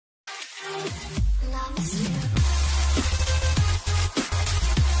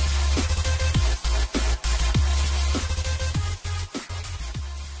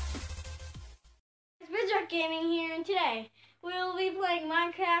we'll be playing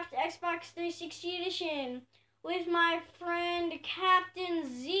Minecraft Xbox 360 Edition with my friend Captain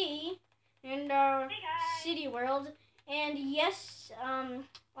Z in our City World. And yes,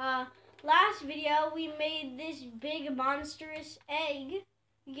 last video we made this big monstrous egg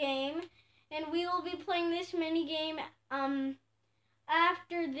game, and we will be playing this mini game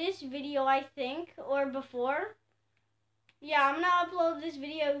after this video, I think, or before. Yeah, I'm gonna upload this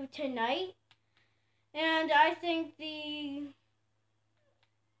video tonight, and I think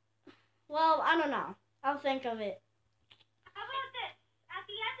well, I don't know. I'll think of it. How about this? At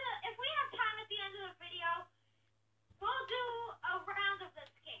the end of, if we have time at the end of the video, we'll do a round of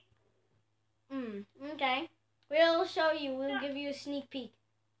this game. Okay. We'll show you. We'll give you a sneak peek.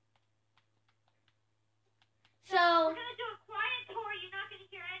 So we're gonna do a quiet tour. You're not gonna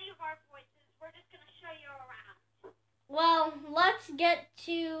hear any of our voices. We're just gonna show you around. well, let's get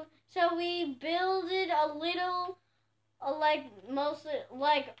to. So we builded a little,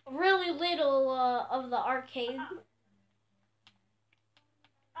 really little of the arcade.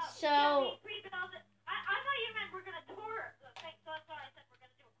 So yeah, we pre-built it. I thought you meant we're gonna tour the thing, so that's why I said we're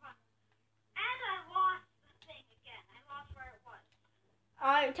gonna do a quiet. And I lost the thing again. I lost where it was.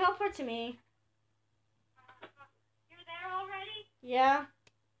 Teleport to me. You're there already? Yeah.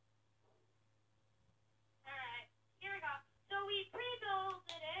 Alright, here we go. So we pre-built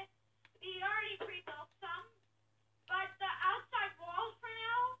it. We already pre-built some, but the outside walls for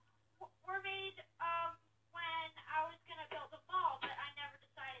now were made when I was gonna build the mall, but I never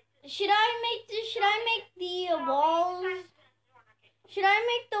decided to. Should I make the walls? Should I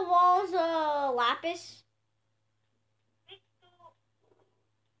make the walls lapis?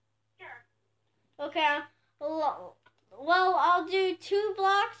 Sure. Okay. Well, I'll do 2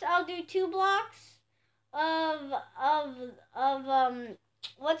 blocks. I'll do 2 blocks of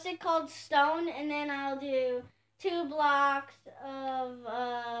what's it called, stone, and then I'll do 2 blocks of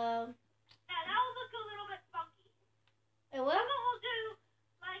Yeah, that'll look a little bit funky. It will? That's what we'll do.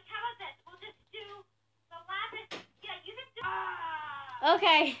 Like, how about this? We'll just do the lapis. Yeah, you can do.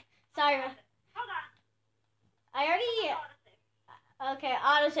 Okay. Sorry. Hold on. I already. Autosave. Okay.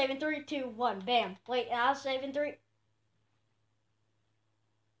 Auto save in 3, 2, 1. Bam. Wait. I'll save in 3.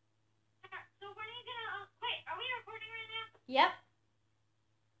 So when are you gonna? Wait, are we recording right now? Yep.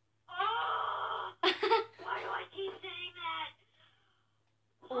 Oh! Why do I keep saying that?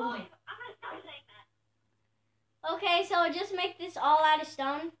 Holy, I'm gonna stop saying that. Okay. So just make this all out of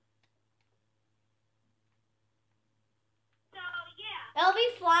stone. So yeah. It'll be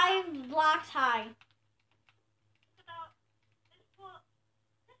 5 blocks high. So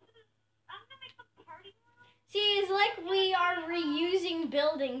I'm gonna make the party room. See, it's like we are reusing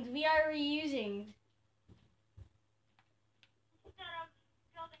buildings. We are reusing. Instead of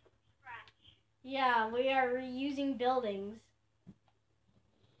building from scratch. Yeah, we are reusing buildings.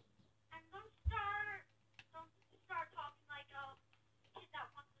 And don't start talking like a kid that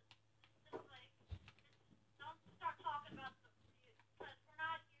wants to just like don't start talking about the because we're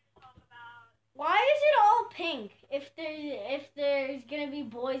not here to talk about. Why is it all pink? If there's gonna be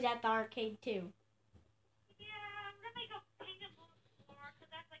boys at the arcade too. Yeah, I'm gonna make a pink and blue floor because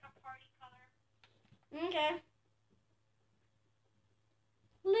that's like a party color. Okay.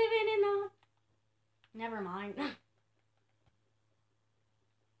 Living in the. Never mind.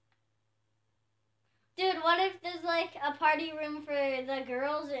 Dude, what if there's like a party room for the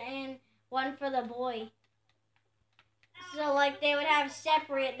girls and one for the boy? So like they would have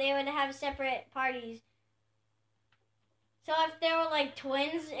separate parties. So if they were like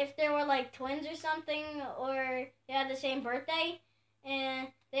twins, or something, or they had the same birthday,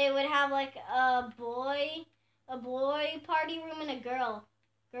 and they would have like a boy party room and a girls.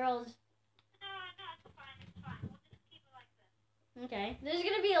 No, it's fine. We'll just keep it like this. Okay. There's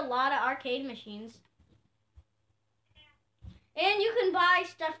gonna be a lot of arcade machines. And you can buy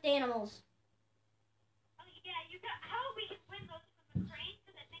stuffed animals. Oh yeah, how we can win those from the crane?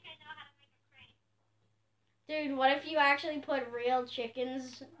 Because I think I know how to make a crane. Dude, what if you actually put real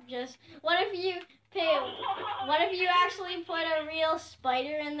chickens? What if you actually put a real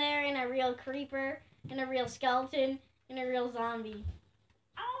spider in there, and a real creeper, and a real skeleton, and a real zombie?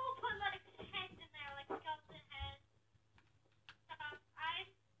 I will put like heads in there, like skeleton heads.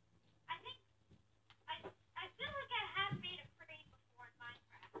 I feel like I have made a crane before in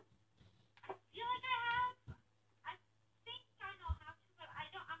Minecraft. I feel like I have. I think I know how to, but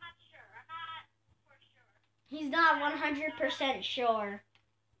I'm not sure. I'm not for sure. He's not 100% sure.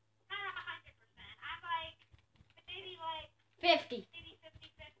 Not 100%. I'm like, maybe like 50. maybe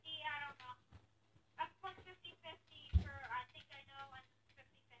 50-50. I don't know. I'm like 50-50 for I think I know, and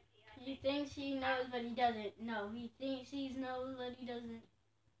 50-50. He thinks he knows, but he doesn't. No, he thinks he knows, but he doesn't.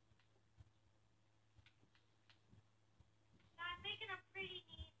 I'm making a pretty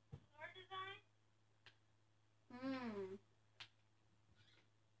neat floor design.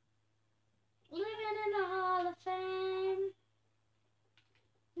 Living in the Hall of Fame.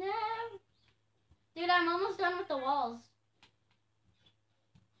 No. Dude, I'm almost done with the walls.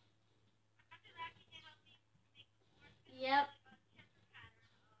 After that, can you help me make the floor? Yep.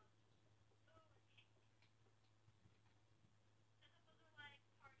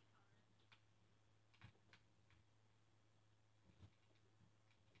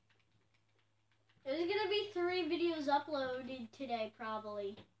 There's gonna be 3 videos uploaded today,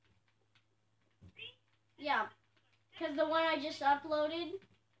 probably. Yeah, because the one I just uploaded,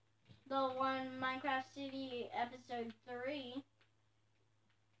 the one Minecraft City episode 3.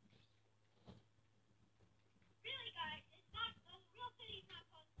 Really, guys, it's not the real city's not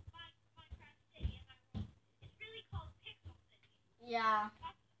called Minecraft City in my world. It's really called Pixel City. Yeah.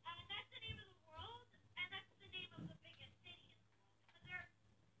 That's the name of the world, and that's the name of the biggest city in the world.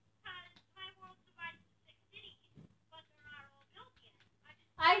 Because my world's divided into 6 cities, but they're not all built yet.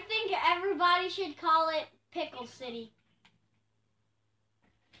 I think everybody should call it Pickle City.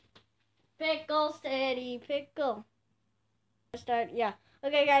 Pickle City, pickle. Start, yeah.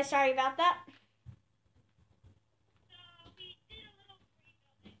 Okay, guys, sorry about that. So we did a little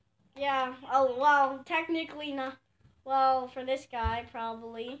rebuilding. Yeah, oh, well, technically not. Well, for this guy,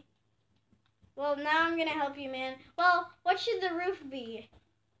 probably. Well, now I'm gonna help you, man. Well, what should the roof be?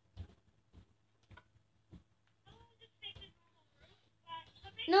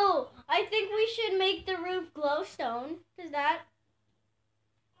 No, I think we should make the roof glowstone. Cause that.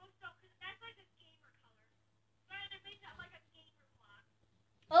 That's like a gamer color. So I'm gonna make that like a gamer block.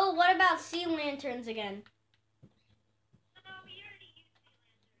 Oh, what about sea lanterns again? No, we already used sea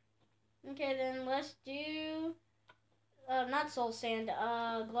lantern. Okay, then let's do. Not soul sand.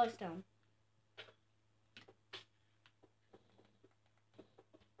 Glowstone.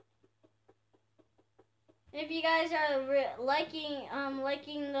 If you guys are liking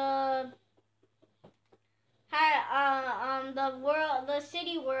the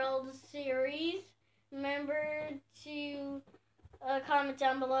City World series, remember to comment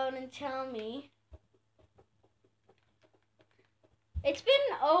down below and tell me. It's been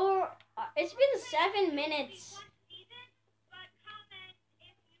 7 minutes.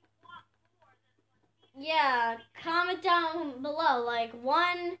 Yeah, comment down below. Like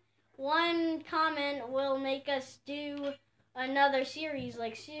one comment will make us do another series,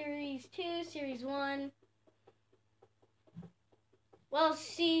 like series 2, series 1. Well,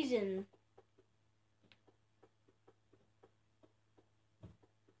 season.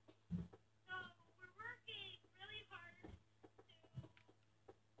 So we're working really hard to...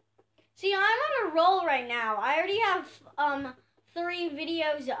 See, I'm on a roll right now. I already have 3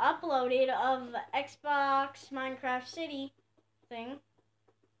 videos uploaded of Xbox Minecraft City thing.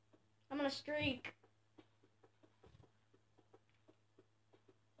 I'm on a streak.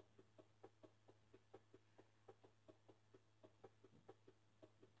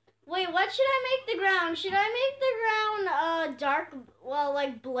 Wait, what should I make the ground? Should I make the ground dark, well,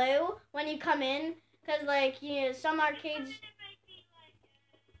 like blue when you come in? Cause like, you know, some arcades.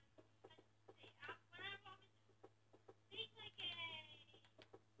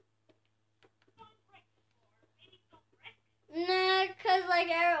 Nah, cause like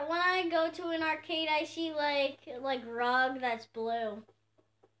when I go to an arcade, I see like rug that's blue.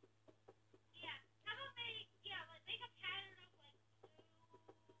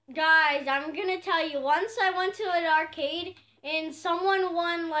 Guys, I'm gonna tell you. Once I went to an arcade and someone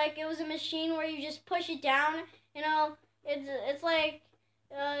won, like it was a machine where you just push it down. You know, it's like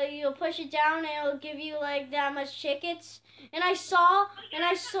you'll push it down and it'll give you like that much tickets. And I saw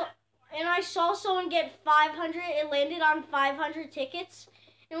someone get 500. It landed on 500 tickets,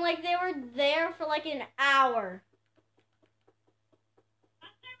 and like they were there for like an hour.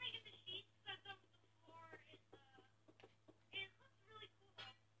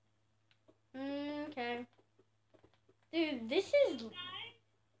 Okay. Dude, this is.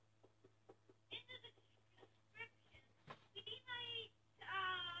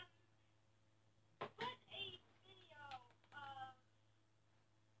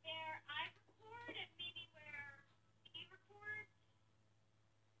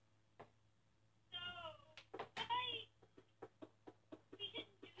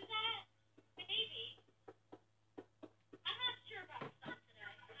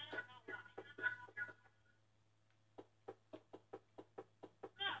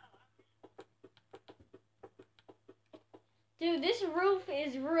 Dude, this roof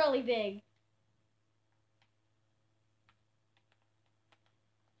is really big.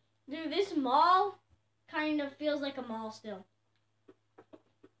 Dude, this mall kind of feels like a mall still.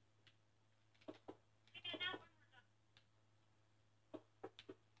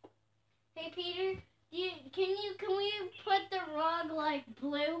 Hey Peter, can we put the rug like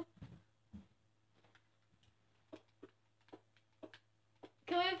blue?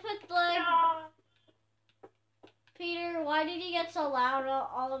 Can we put like No. Peter? Why did he get so loud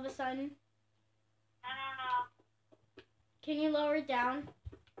all of a sudden? I don't know. Can you lower it down?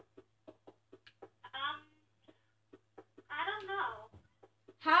 I don't know.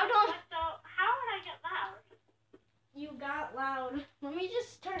 How What how would I get loud? you got loud? Let me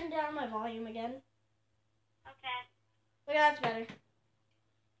just turn down my volume again. Okay. Okay, that's better.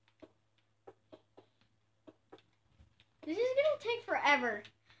 This is gonna take forever.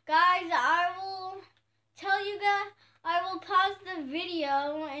 Guys, I will tell you guys, I will pause the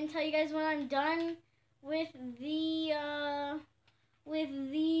video and tell you guys when I'm done with the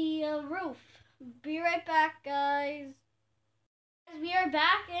roof. Be right back, guys. We are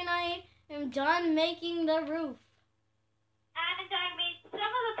back and I am done making the roof. And I made some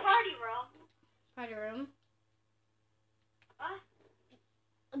of the party room. Party room. What?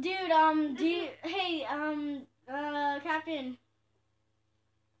 Dude, hey, Captain.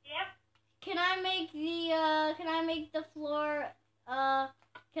 Yep. Can I make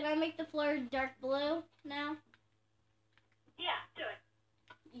the floor dark blue now? Yeah, do it.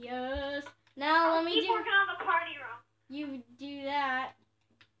 Yes. Now let me keep working on the party room. You do that.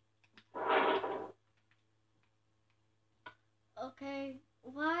 Okay.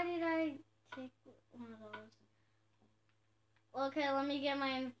 Why did I take one of those? Okay, let me get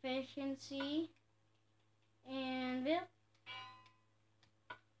my efficiency and build.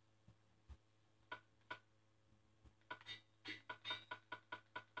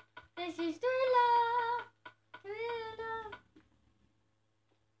 This is Thriller. Thriller.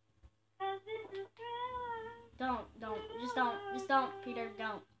 Just don't, Peter,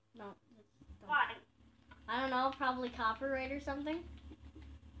 don't. Why? I don't know, probably copyright or something.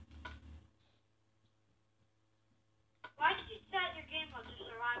 Why did you set your game mode to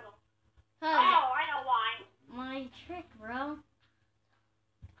survival? Oh, 'Cause I know why. my trick, bro.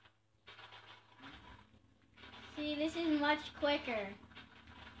 See, this is much quicker.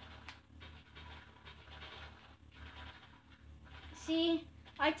 See,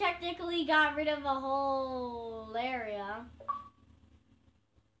 I technically got rid of a whole area.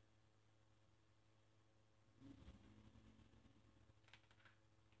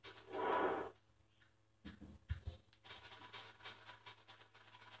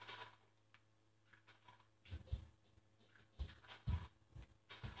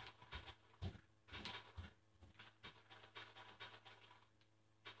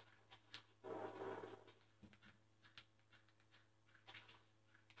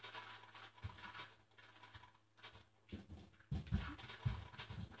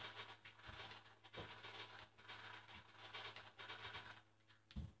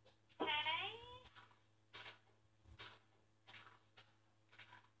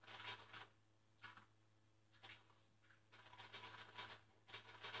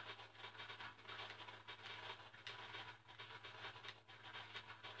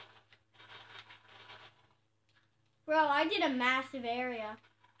 Bro, I did a massive area.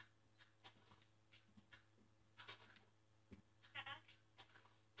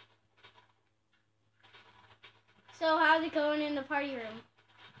 So how's it going in the party room?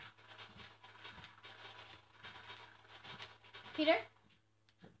 Peter?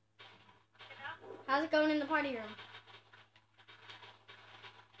 How's it going in the party room?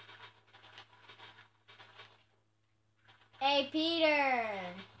 Hey, Peter.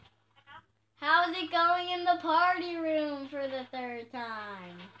 How's it going in the party room for the third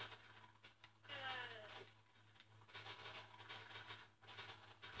time?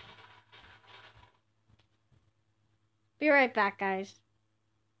 Be right back, guys.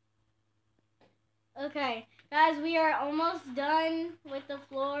 Okay, guys, we are almost done with the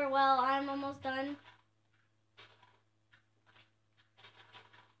floor. Well, I'm almost done.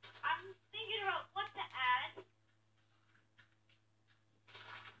 I'm thinking about what to add.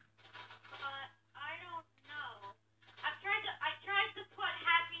 But I don't know. I tried to put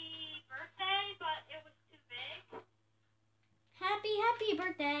happy birthday, but it was too big. Happy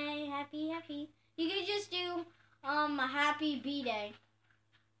birthday. Happy. You could just do a happy B-day.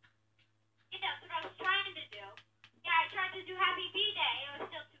 Yeah, that's what I was trying to do. Yeah, I tried to do happy B-day. It was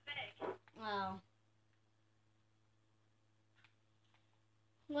still too big. Oh.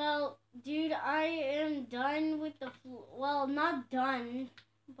 Well, Dude, I am done with the floor. Well, not done,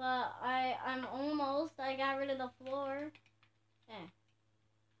 but I'm almost. I got rid of the floor. Eh.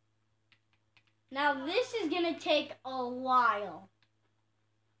 Now this is gonna take a while.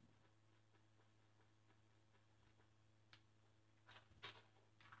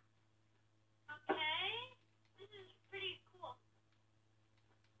 Okay. This is pretty cool.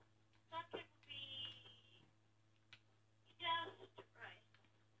 That could be just right.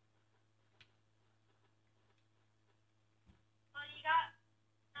 Well, you got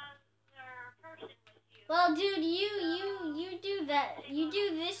another person with you. Well, dude, you do that. You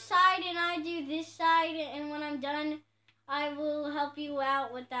do this side and I do this side, and when I'm done, I will help you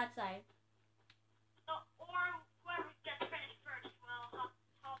out with that side. Or whoever gets finished first will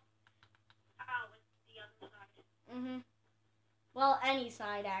help out with the other side. Mhm. Well, any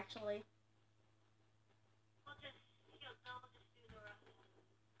side actually. They'll just do the rest.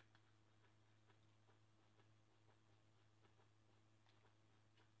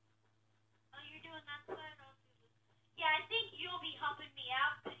 Oh, you're doing that side? Yeah, I think you'll be helping me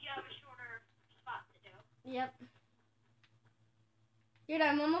out because you have a shorter spot to do. Yep. Dude,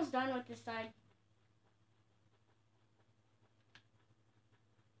 I'm almost done with this side.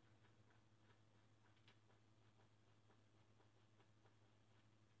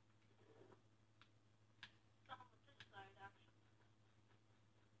 Done with this side, actually.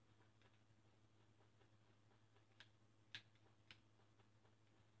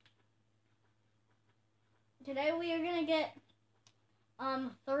 Today we are gonna get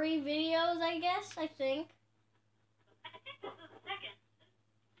 3 videos, I guess. I think. I think this is the second.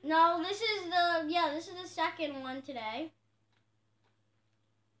 No, this is the second one today.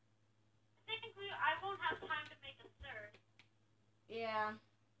 I think I won't have time to make a third. Yeah.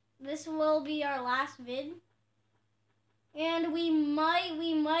 This will be our last vid. And we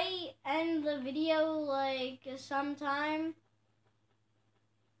might end the video like sometime.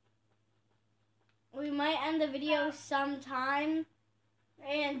 We might end the video sometime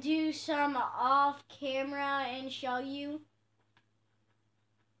and do some off camera and show you.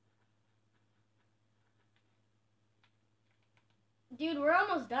 Dude, we're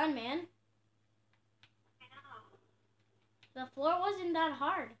almost done, man. I know. The floor wasn't that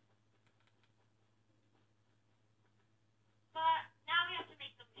hard. But now we have to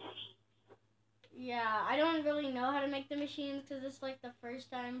make the machine. Yeah, I don't really know how to make the machines because it's like the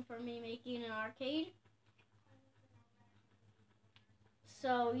first time for me making an arcade.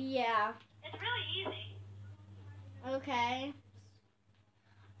 So, yeah. It's really easy. Okay.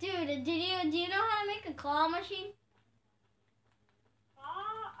 Dude, do you know how to make a claw machine? Well,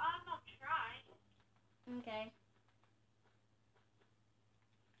 I'll try. Okay.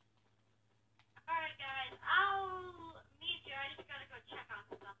 Alright, guys. I'll meet you. I just gotta go check on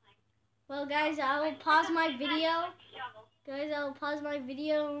something. Well, guys, I will pause my video. Guys, I will pause my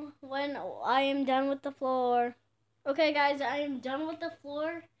video when I am done with the floor. Okay, guys, I am done with the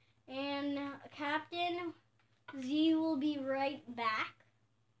floor, and Captain Z will be right back.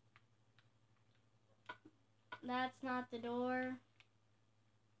 That's not the door.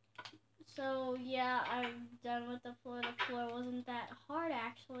 So, yeah, I'm done with the floor. The floor wasn't that hard,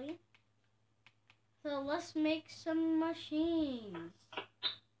 actually. So, let's make some machines.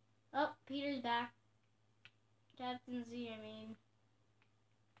 Oh, Peter's back. Captain Z, I mean.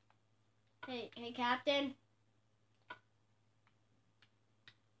 Hey, Captain.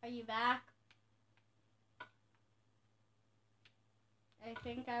 Are you back? I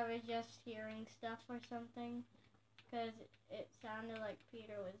think I was just hearing stuff or something, because it sounded like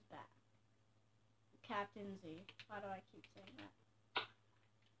Peter was back. Captain Z. Why do I keep saying that?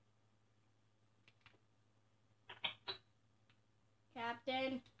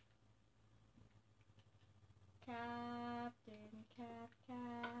 Captain. Captain.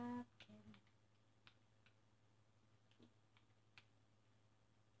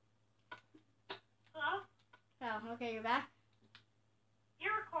 Hello? Oh, okay, you're back?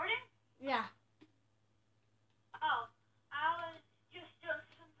 You're recording? Yeah. Oh, I was just doing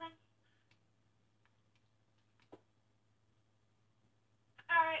something.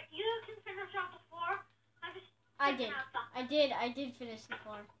 Alright, you can finish off the floor. I'm just I checking did. out something. I did finish the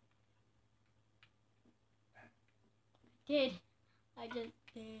floor. I just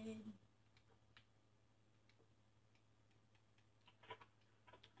did.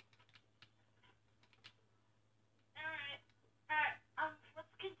 Alright,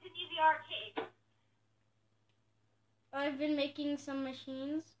 let's continue the arcade. I've been making some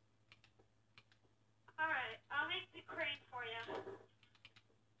machines. Alright, I'll make the crane for you.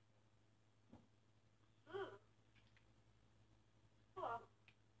 Ooh. Cool.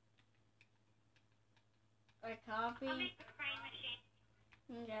 A copy? I'll make the crane machine.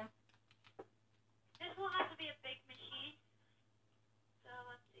 Okay. This will have to be a big machine. So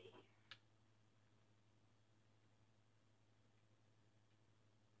let's see.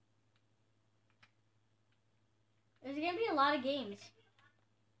 There's gonna be a lot of games.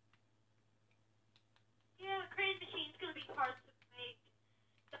 Yeah, the crane machine's gonna be hard to make.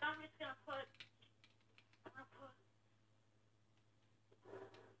 So I'm just gonna put.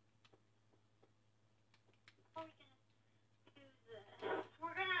 How are we gonna do this?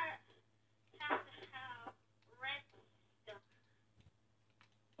 We're gonna have to have redstone.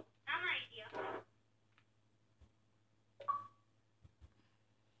 I have an idea.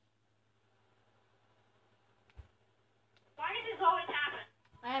 Why does this always happen?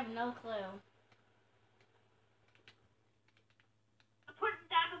 I have no clue. I'm putting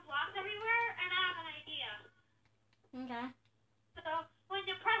diamond blocks everywhere, and I have an idea. Okay. So when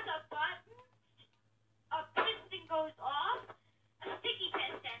you press a button, a piston goes off, a sticky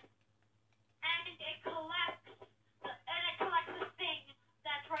piston, and it collects the thing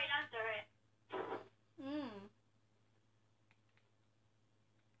that's right under it.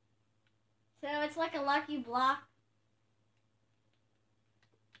 So it's like a lucky block.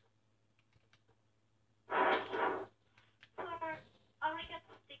 Or I'm gonna get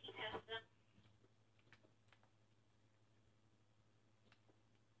the sticky piston.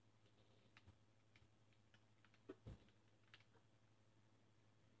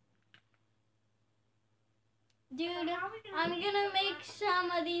 Dude, How are we I'm gonna make some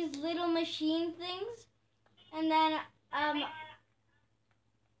of these little machine things, and then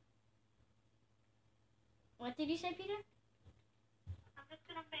what did you say, Peter? I'm just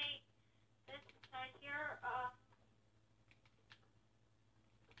gonna make this inside here.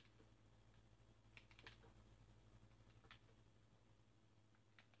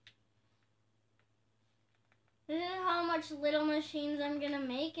 This is how much little machines I'm gonna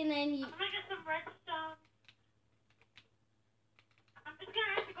make, and then you. I'm gonna get some redstone. I'm just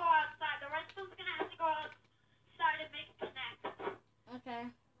gonna have to go outside. The redstone's gonna have to go outside and make it connect. Okay.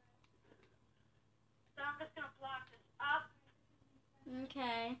 So I'm just gonna block this up.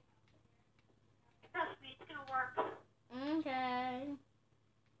 Okay. Trust me, it's gonna work. Okay.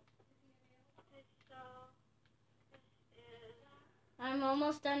 Okay, so this is. I'm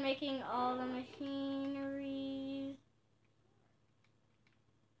almost done making all the machineries.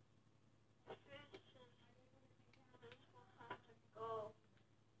 This will have to go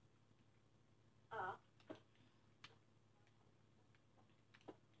up.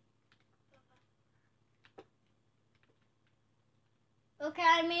 Okay,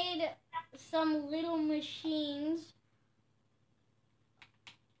 I made some little machines.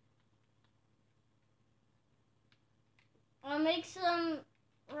 I'll make some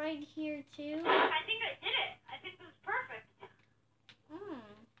right here too. I think I did it. I think this is perfect. Hmm.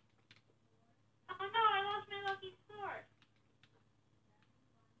 Oh no, I lost my lucky sword.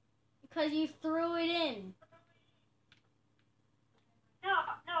 Because you threw it in. No,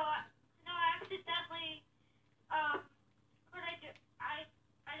 I accidentally, what did I do? I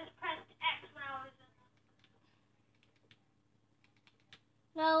just pressed X when I was in.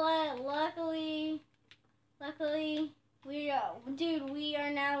 Well, luckily, we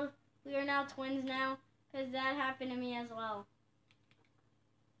are now twins now, because that happened to me as well.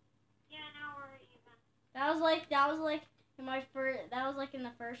 Yeah, now we're even. That was like in my first. That was like in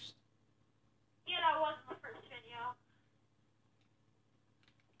the first. Yeah, that was in the first video.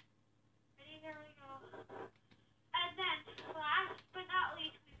 Ready? There we go. And then, last but not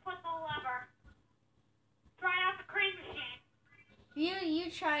least, we put the lever. Try out the crane machine. You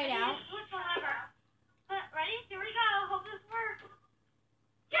try it out. Switch the lever. Ready? Here we go. Hope this works.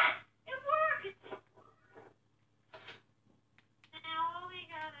 Yes! It worked! Now all we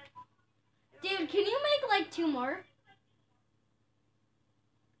gotta Dude, can you make like 2 more?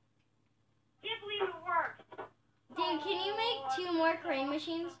 Can't believe it worked. Dude, can you make 2 more crane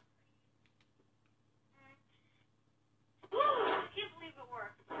machines? I can't believe it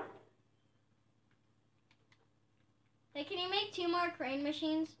worked. Hey, can you make 2 more crane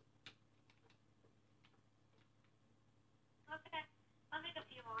machines? Okay, I'll make a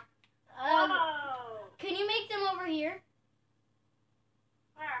few more. Um, Whoa! can you make them over here?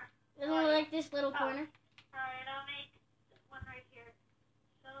 Where? In like this little corner? Alright, I'll make one right here.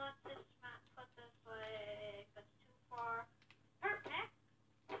 So let's just put this like, that's too far. Perfect.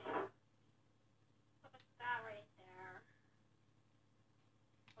 Put that right there.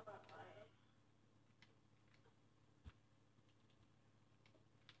 Put that like.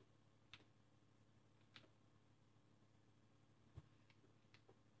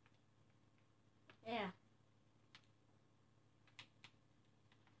 Yeah.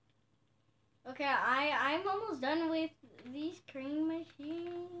 Okay, I'm almost done with these crane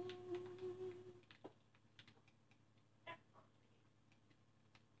machines.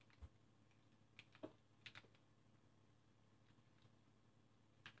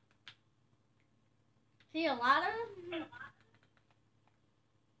 See, a lot of them.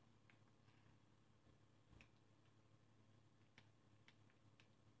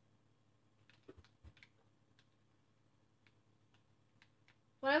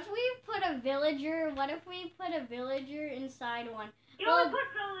 What if we put a villager? What if we put a villager inside one? You Well, only put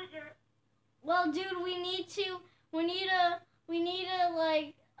villager. Well, dude, we need to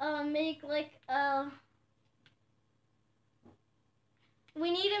like make like we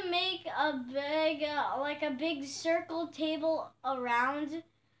need to make a big like a big circle table around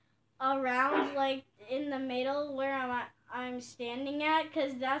like in the middle where I'm standing at,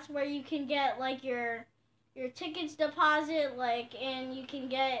 cause that's where you can get like your tickets deposit, like, and you can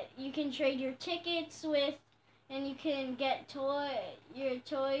trade your tickets with, and you can get your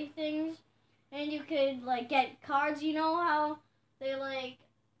toy things, and you could like get cards. You know how they like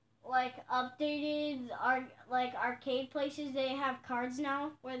updated like arcade places, they have cards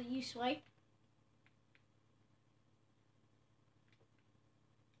now where you swipe.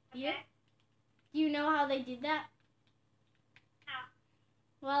 Okay. You know how they did that?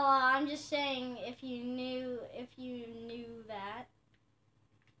 No. Well, I'm just saying if you knew that.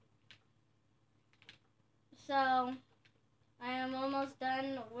 So, I am almost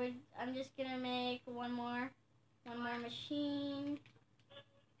done. I'm just gonna make one more machine.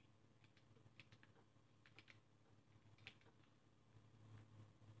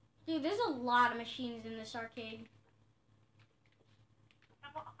 Dude, there's a lot of machines in this arcade.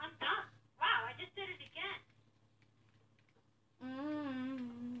 I'm done. Wow, I just did it again.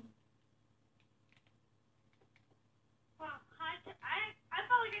 Well, I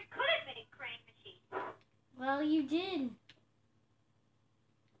felt like I couldn't make crane machines. Well, you did.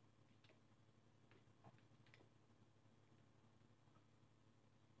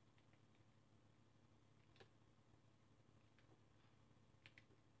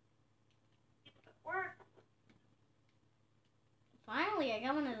 Work. Finally, I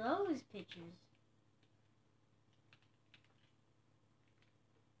got one of those pictures.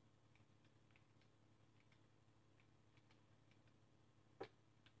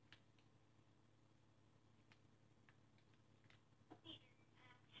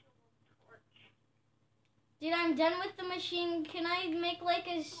 Dude, I'm done with the machine. Can I make like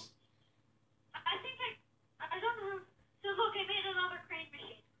a... I think I don't know. So look, I made another crane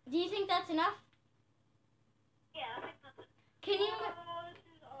machine. Do you think that's enough? Yeah, I think that's it. Can you... Oh, this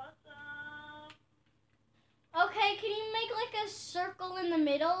is awesome. Okay, can you make like a circle in the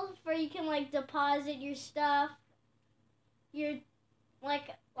middle where you can like deposit your stuff? Your... Like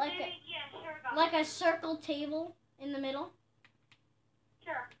Yeah, sure, go. like a circle table in the middle?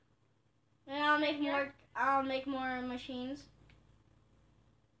 Sure. And I'll make more machines.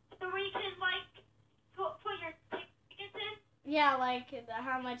 So where you can like put your tickets in? Yeah, like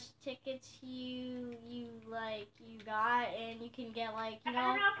how much tickets you got, and you can get like, you know.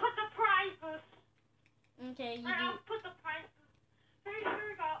 And I'll put the prize booth. Okay, you I'll do. put the prize booth. Very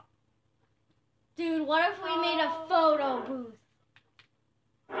sure, go. Dude, what if we made a photo booth?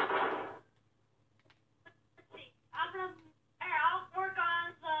 Let's see. I'll work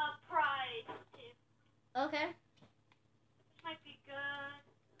on the prize too. Okay. This might be good.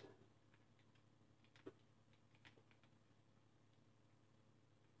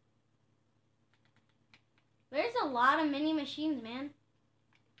 There's a lot of mini machines, man.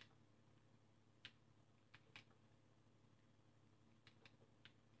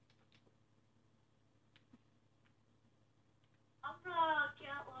 I'm gonna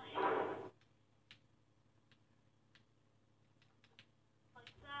get like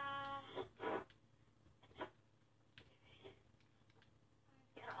that.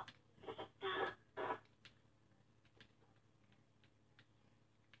 Get up.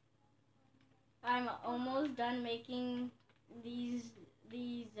 I'm almost done making these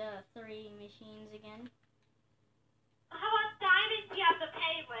 3 machines again. How about diamonds you have to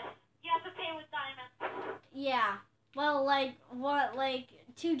pay with? You have to pay with diamonds. Yeah. Well, like what? Like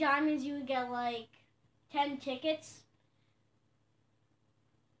 2 diamonds, you would get like 10 tickets.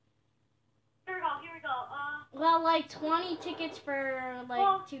 Here we go. Here we go. Well, like 20 tickets for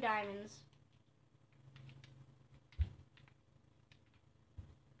like 2 diamonds.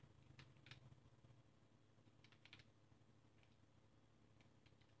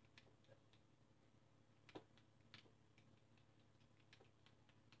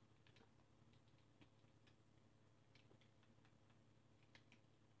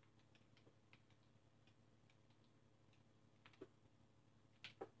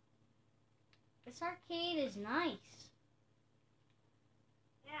 This arcade is nice.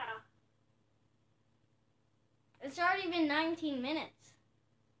 Yeah. It's already been 19 minutes.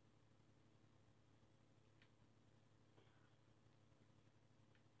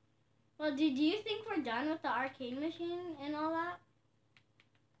 Well, do you think we're done with the arcade machine and all that?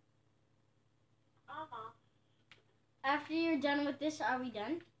 Almost. After you're done with this, are we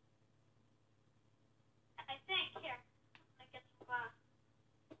done? I think. Here. I'm gonna get some glass.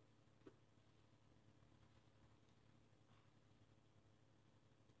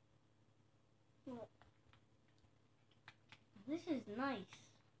 This is nice.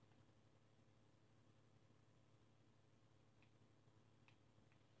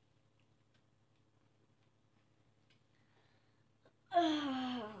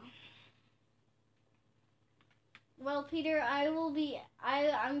 Well, Peter,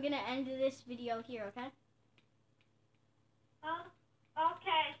 I'm gonna end this video here, okay?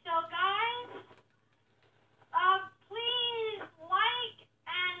 Okay, so guys, please like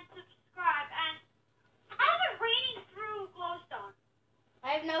and subscribe. And how's it raining through glowstone? I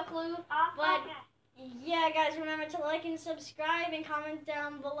have no clue, but Okay. yeah, guys, remember to like and subscribe and comment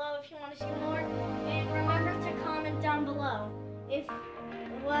down below if you want to see more. And remember to comment down below if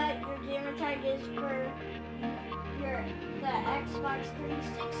what your gamer tag is for the Xbox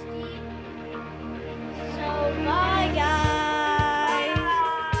 360. So, bye, guys.